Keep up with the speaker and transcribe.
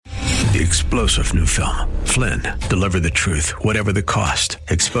The explosive new film, Flynn, deliver the truth, whatever the cost,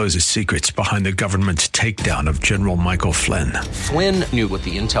 exposes secrets behind the government's takedown of General Michael Flynn. Flynn knew what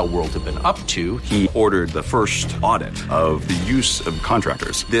the intel world had been up to. He ordered the first audit of the use of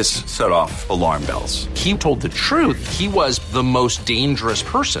contractors. This set off alarm bells. He told the truth. He was the most dangerous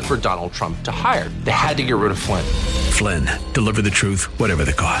person for Donald Trump to hire. They had to get rid of Flynn. Flynn, deliver the truth, whatever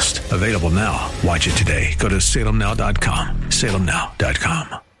the cost. Available now. Watch it today. Go to salemnow.com.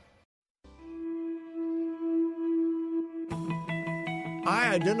 salemnow.com.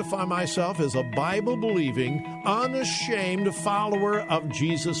 I identify myself as a Bible-believing, unashamed follower of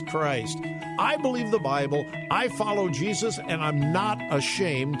Jesus Christ. I believe the Bible, I follow Jesus, and I'm not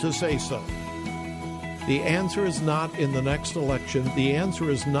ashamed to say so. The answer is not in the next election. The answer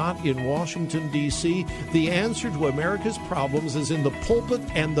is not in Washington, D.C. The answer to America's problems is in the pulpit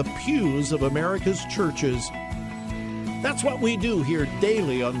and the pews of America's churches. That's what we do here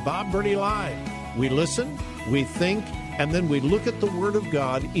daily on Bob Burney Live. We listen, we think, and then we look at the Word of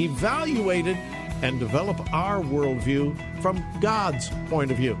God, evaluate it, and develop our worldview from God's point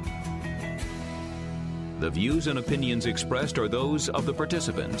of view. The views and opinions expressed are those of the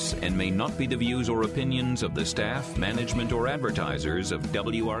participants and may not be the views or opinions of the staff, management, or advertisers of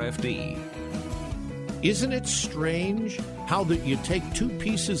WRFD. Isn't it strange how that you take two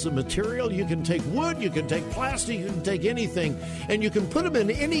pieces of material? You can take wood, you can take plastic, you can take anything, and you can put them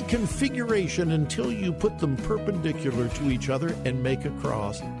in any configuration until you put them perpendicular to each other and make a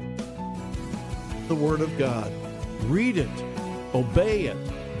cross. The Word of God. Read it. Obey it.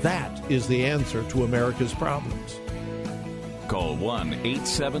 That is the answer to America's problems. Call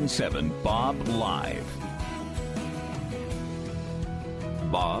 1-877-BOB-LIVE.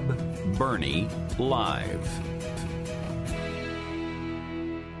 Bob Burney Live.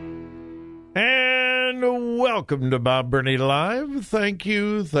 And welcome to Bob Burney Live. Thank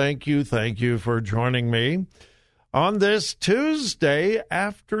you for joining me on this Tuesday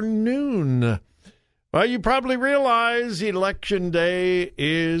afternoon. Well, you probably realize Election Day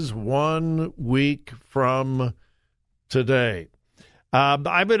is 1 week from today.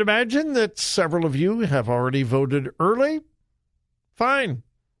 I would imagine that several of you have already voted early. Fine.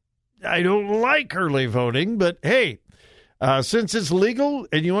 I don't like early voting, but hey, since it's legal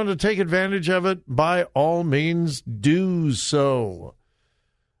and you want to take advantage of it, by all means, do so.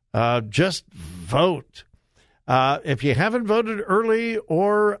 Just vote. If you haven't voted early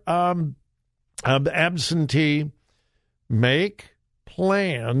or absentee, make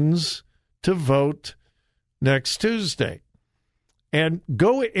plans to vote next Tuesday. And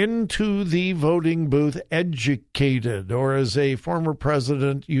go into the voting booth educated, or as a former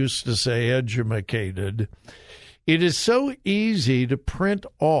president used to say, edumacated. It is so easy to print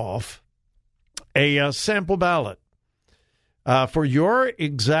off a sample ballot for your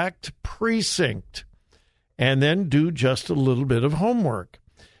exact precinct and then do just a little bit of homework.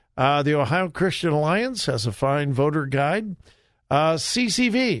 The Ohio Christian Alliance has a fine voter guide.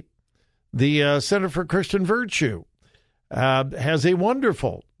 CCV, the Center for Christian Virtue, has a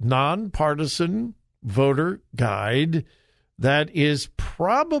wonderful nonpartisan voter guide that is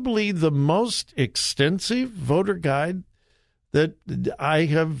probably the most extensive voter guide that I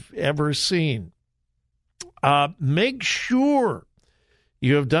have ever seen. Make sure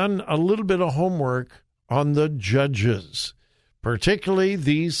you have done a little bit of homework on the judges, particularly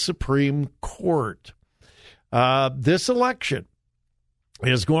the Supreme Court. This election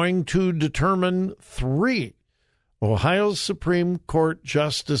is going to determine 3 Ohio Supreme Court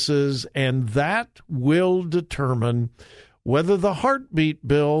justices, and that will determine whether the heartbeat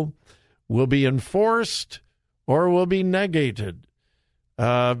bill will be enforced or will be negated.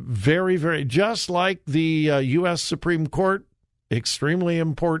 Very, very, just like the U.S. Supreme Court, extremely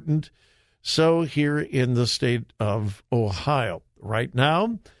important. So here in the state of Ohio. Right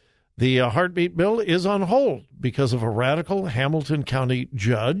now, the heartbeat bill is on hold because of a radical Hamilton County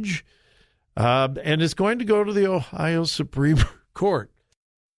judge, and it's going to go to the Ohio Supreme Court.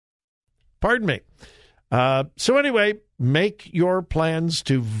 Pardon me. So anyway, make your plans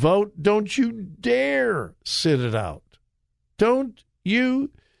to vote. Don't you dare sit it out. Don't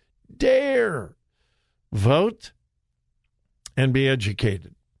you dare vote and be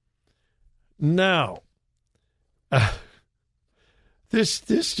educated. Now, this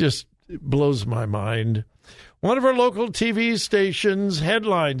just blows my mind. One of our local TV stations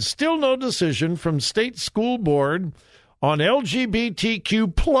headlines, still no decision from state school board on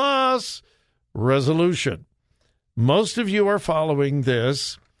LGBTQ plus resolution. Most of you are following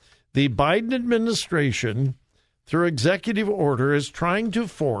this. The Biden administration, through executive order, is trying to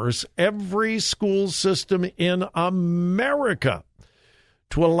force every school system in America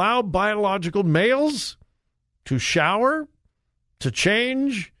to allow biological males to shower, to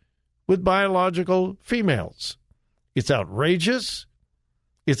change with biological females. It's outrageous.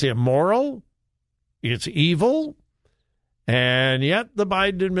 It's immoral. It's evil. And yet the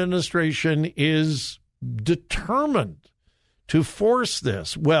Biden administration is determined to force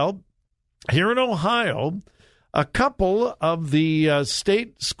this. Well, here in Ohio, a couple of the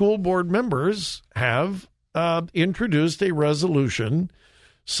state school board members have introduced a resolution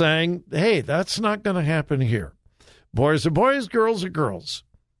saying, hey, that's not going to happen here. Boys are boys, girls are girls.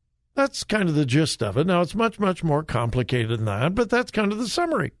 That's kind of the gist of it. Now, it's much, much more complicated than that, but that's kind of the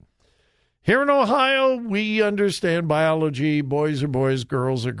summary. Here in Ohio, we understand biology. Boys are boys,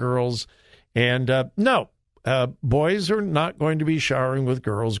 girls are girls. And no, boys are not going to be showering with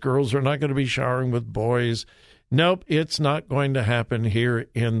girls. Girls are not going to be showering with boys. Nope, it's not going to happen here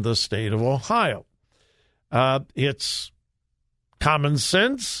in the state of Ohio. It's common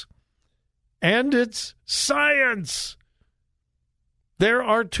sense, and it's science. There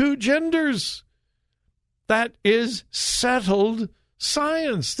are two genders. That is settled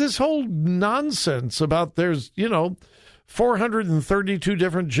science. This whole nonsense about there's, 432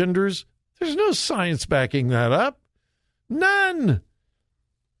 different genders, there's no science backing that up. None.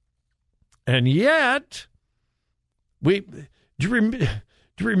 And yet, do you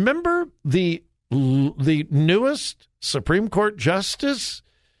remember the newest Supreme Court justice?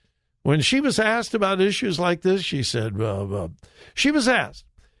 When she was asked about issues like this, she said, she was asked,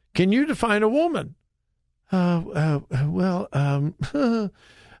 can you define a woman? I'm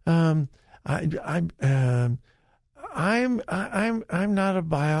not a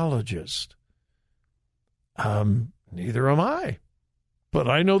biologist. Neither am I. But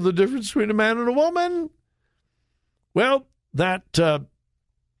I know the difference between a man and a woman. Well, that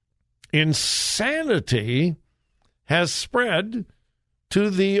insanity has spread to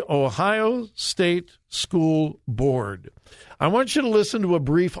the Ohio State School Board. I want you to listen to a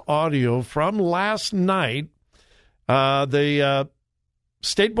brief audio from last night, the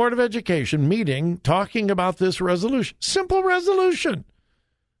State Board of Education meeting talking about this resolution. Simple resolution.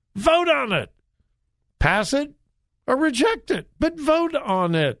 Vote on it. Pass it or reject it, but vote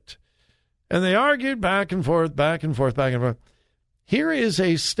on it. And they argued back and forth, back and forth, back and forth. Here is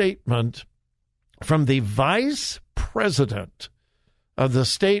a statement from the vice president of the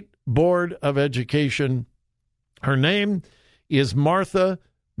State Board of Education. Her name is Martha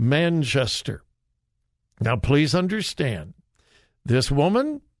Manchester. Now, please understand, this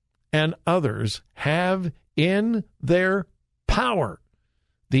woman and others have in their power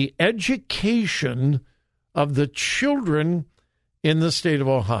the education of the children in the state of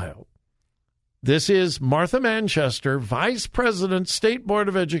Ohio. This is Martha Manchester, Vice President, State Board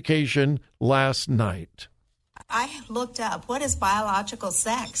of Education, last night. I looked up, what is biological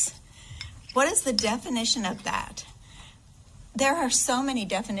sex? What is the definition of that? There are so many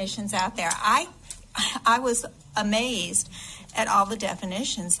definitions out there. I was amazed at all the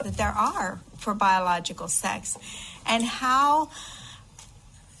definitions that there are for biological sex. And how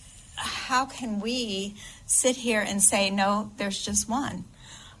can we sit here and say, no, there's just one?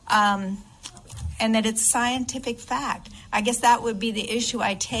 And that it's scientific fact. I guess that would be the issue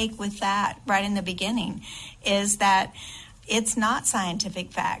I take with that right in the beginning, is that it's not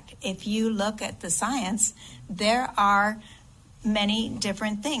scientific fact. If you look at the science, there are many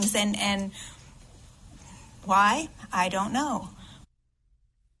different things. And why? I don't know.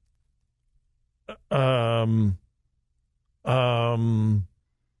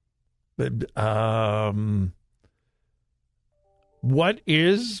 What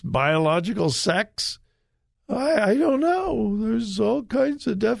is biological sex? I don't know. There's all kinds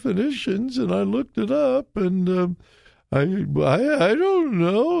of definitions, and I looked it up, and I don't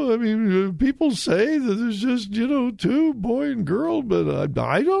know. I mean, people say that there's just, two, boy and girl, but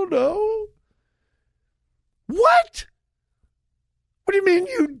I don't know. What? What do you mean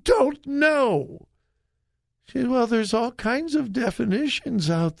you don't know? She said, well, there's all kinds of definitions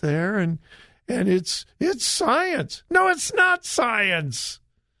out there, and it's science. No, it's not science.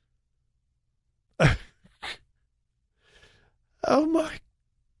 Oh, my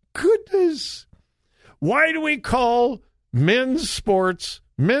goodness. Why do we call men's sports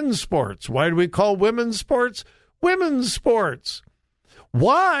men's sports? Why do we call women's sports women's sports?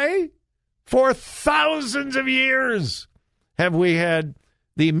 Why, for thousands of years, have we had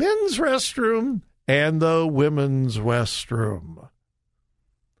the men's restroom and the women's restroom?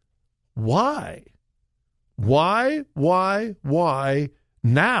 Why? Why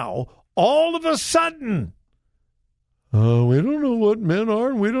now, all of a sudden? We don't know what men are,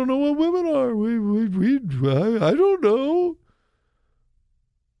 and we don't know what women are. I don't know.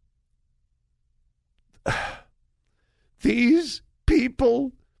 these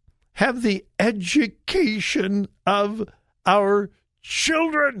people have the education of our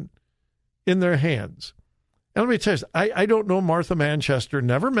children in their hands. And let me tell you, I don't know Martha Manchester,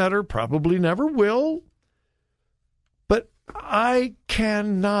 never met her, probably never will. But I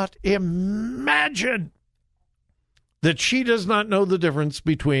cannot imagine that she does not know the difference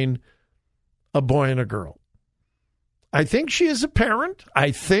between a boy and a girl. I think she is a parent.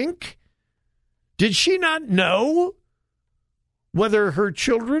 I think. Did she not know whether her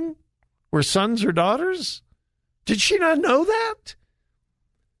children were sons or daughters? Did she not know that?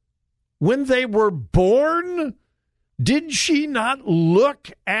 When they were born, did she not look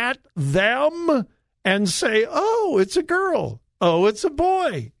at them and say, oh, it's a girl, oh, it's a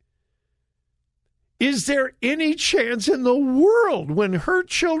boy? Is there any chance in the world when her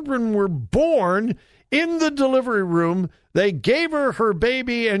children were born in the delivery room, they gave her her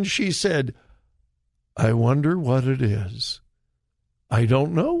baby and she said, I wonder what it is. I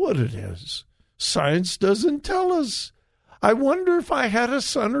don't know what it is. Science doesn't tell us. I wonder if I had a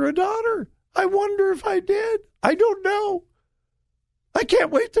son or a daughter. I wonder if I did. I don't know. I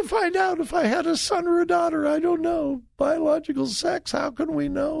can't wait to find out if I had a son or a daughter. I don't know. Biological sex, how can we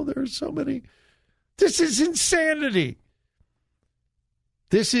know? There's so many. This is insanity.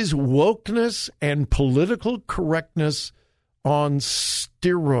 This is wokeness and political correctness on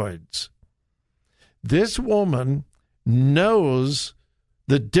steroids. This woman knows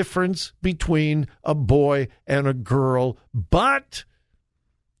the difference between a boy and a girl, but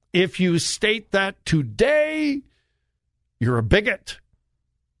if you state that today, you're a bigot.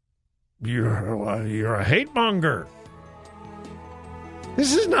 You're a hate monger.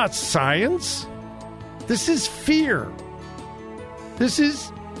 This is not science. This is fear. This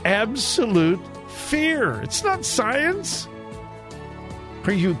is absolute fear. It's not science.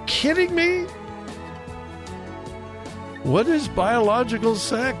 Are you kidding me? What is biological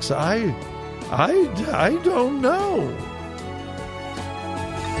sex? I don't know.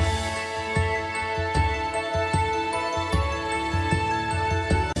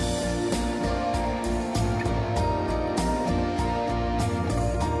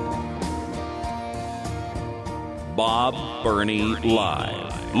 Bob Burney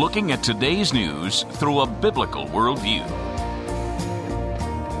Live. Looking at today's news through a biblical worldview.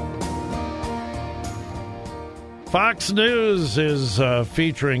 Fox News is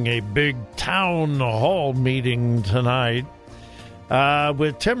featuring a big town hall meeting tonight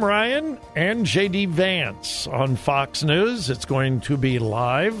with Tim Ryan and J.D. Vance on Fox News. It's going to be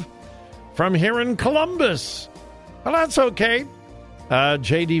live from here in Columbus. Well, that's okay.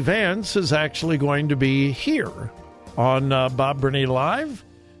 J.D. Vance is actually going to be here on Bob Burney Live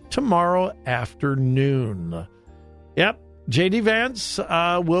tomorrow afternoon. Yep, J.D. Vance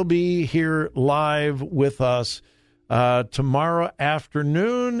will be here live with us tomorrow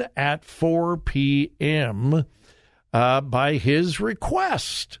afternoon at 4 p.m. By his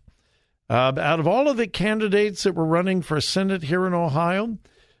request. Out of all of the candidates that were running for Senate here in Ohio,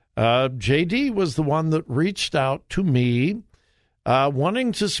 J.D. was the one that reached out to me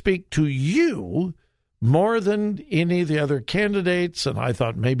wanting to speak to you more than any of the other candidates, and I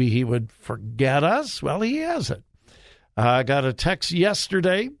thought maybe he would forget us. Well, he hasn't. I got a text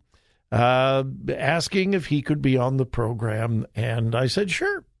yesterday asking if he could be on the program, and I said,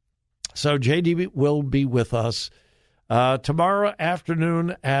 sure. So J.D. will be with us tomorrow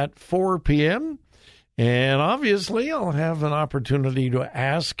afternoon at 4 p.m., and obviously I'll have an opportunity to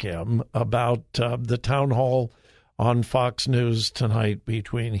ask him about the town hall on Fox News tonight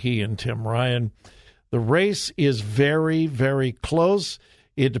between he and Tim Ryan. The race is very, very close.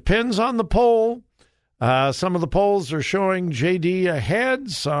 It depends on the poll. Some of the polls are showing J.D.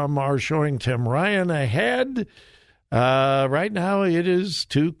 ahead. Some are showing Tim Ryan ahead. Right now, it is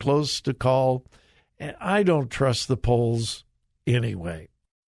too close to call. And I don't trust the polls anyway.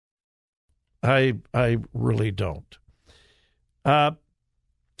 I really don't.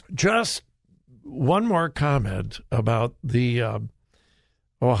 Just one more comment about the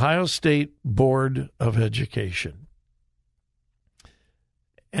Ohio State Board of Education.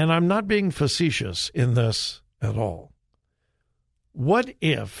 And I'm not being facetious in this at all. What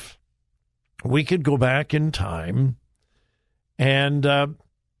if we could go back in time and, oh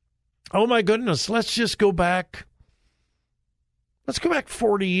my goodness, let's just go back. Let's go back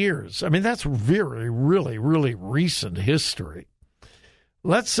 40 years. I mean, that's really, really, really recent history.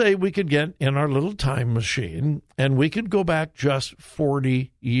 Let's say we could get in our little time machine and we could go back just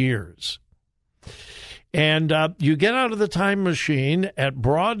 40 years. And you get out of the time machine at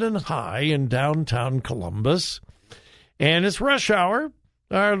Broad and High in downtown Columbus, and it's rush hour.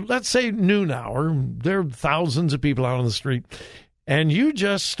 or let's say noon hour, there are thousands of people out on the street, and you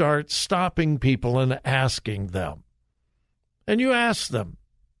just start stopping people and asking them. And you ask them,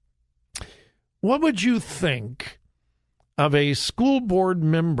 what would you think of a school board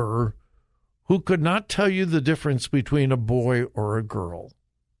member who could not tell you the difference between a boy or a girl?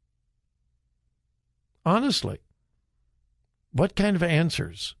 Honestly, what kind of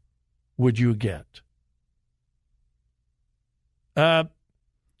answers would you get? What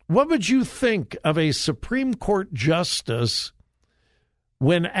would you think of a Supreme Court justice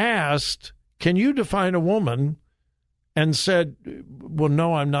when asked, can you define a woman, and said, well,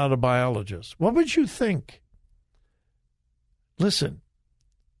 no, I'm not a biologist? What would you think? Listen,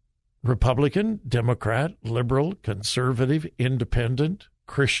 Republican, Democrat, liberal, conservative, independent,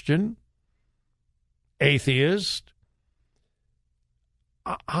 Christian, atheist,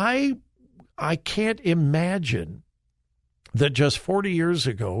 I can't imagine that just 40 years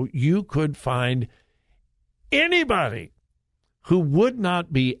ago you could find anybody who would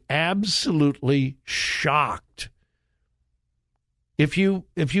not be absolutely shocked if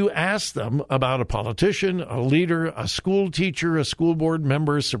you ask them about a politician, a leader, a school teacher, a school board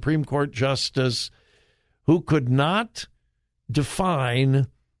member, a Supreme Court justice who could not define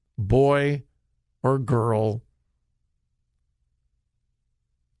boy or girl.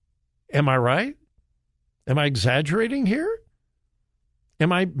 Am I right? Am I exaggerating here?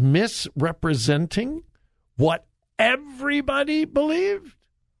 Am I misrepresenting what everybody believed?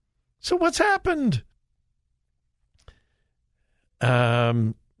 So what's happened?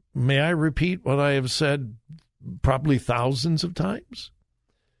 May I repeat what I have said probably thousands of times?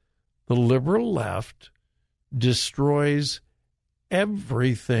 The liberal left destroys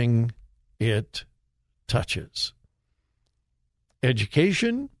everything it touches.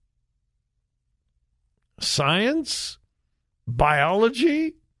 Education, science,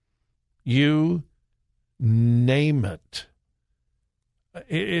 biology, you name it.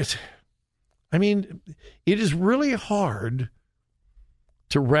 It is really hard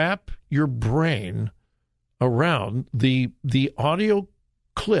to wrap your brain around the audio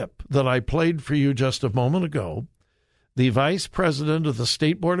clip that I played for you just a moment ago. The vice president of the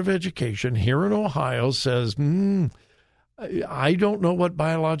State Board of Education here in Ohio says, I don't know what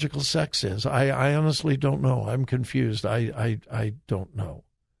biological sex is. I honestly don't know. I'm confused. I don't know.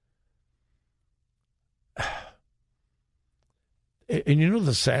 And you know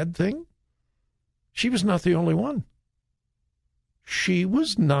the sad thing? She was not the only one. She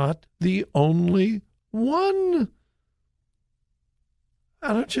was not the only one.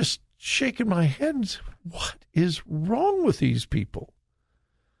 And I'm just shaking my head and saying, what is wrong with these people?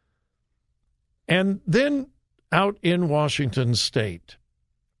 And then out in Washington State,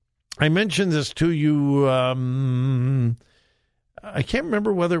 I mentioned this to you, I can't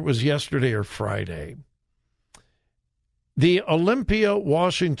remember whether it was yesterday or Friday. The Olympia,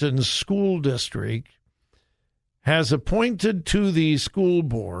 Washington School District has appointed to the school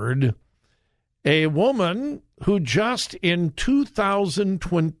board a woman who just in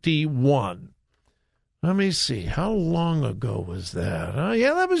 2021, let me see, how long ago was that?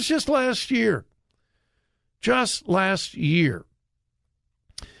 That was just last year. Just last year.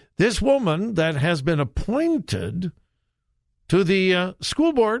 This woman that has been appointed to the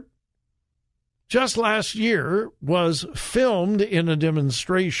school board just last year was filmed in a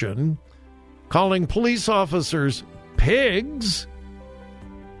demonstration calling police officers pigs,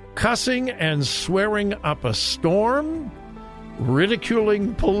 cussing and swearing up a storm,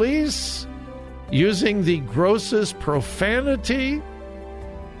 ridiculing police, using the grossest profanity.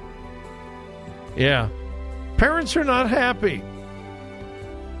 Yeah, parents are not happy.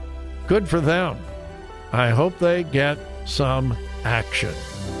 Good for them. I hope they get some action.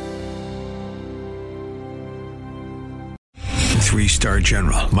 3-star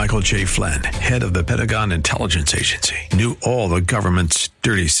General Michael J. Flynn, head of the Pentagon Intelligence Agency, knew all the government's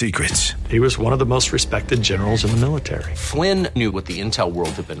dirty secrets. He was one of the most respected generals in the military. Flynn knew what the intel world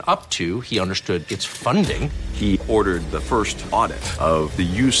had been up to. He understood its funding. He ordered the first audit of the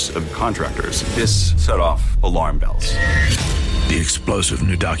use of contractors. This set off alarm bells. The explosive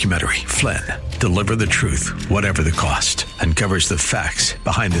new documentary, Flynn, Deliver the Truth, Whatever the Cost, uncovers the facts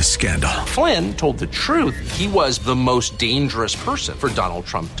behind this scandal. Flynn told the truth. He was the most dangerous person for Donald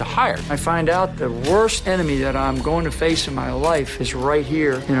Trump to hire. I find out the worst enemy that I'm going to face in my life is right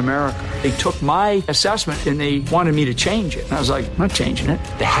here in America. They took my assessment and they wanted me to change it. And I was like, I'm not changing it.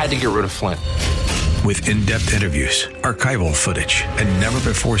 They had to get rid of Flynn. With in-depth interviews, archival footage, and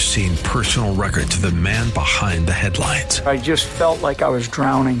never-before-seen personal records of the man behind the headlines. I just felt like I was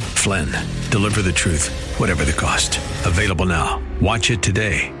drowning. Flynn, Deliver the Truth, Whatever the Cost. Available now. Watch it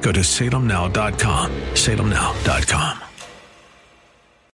today. Go to salemnow.com. salemnow.com.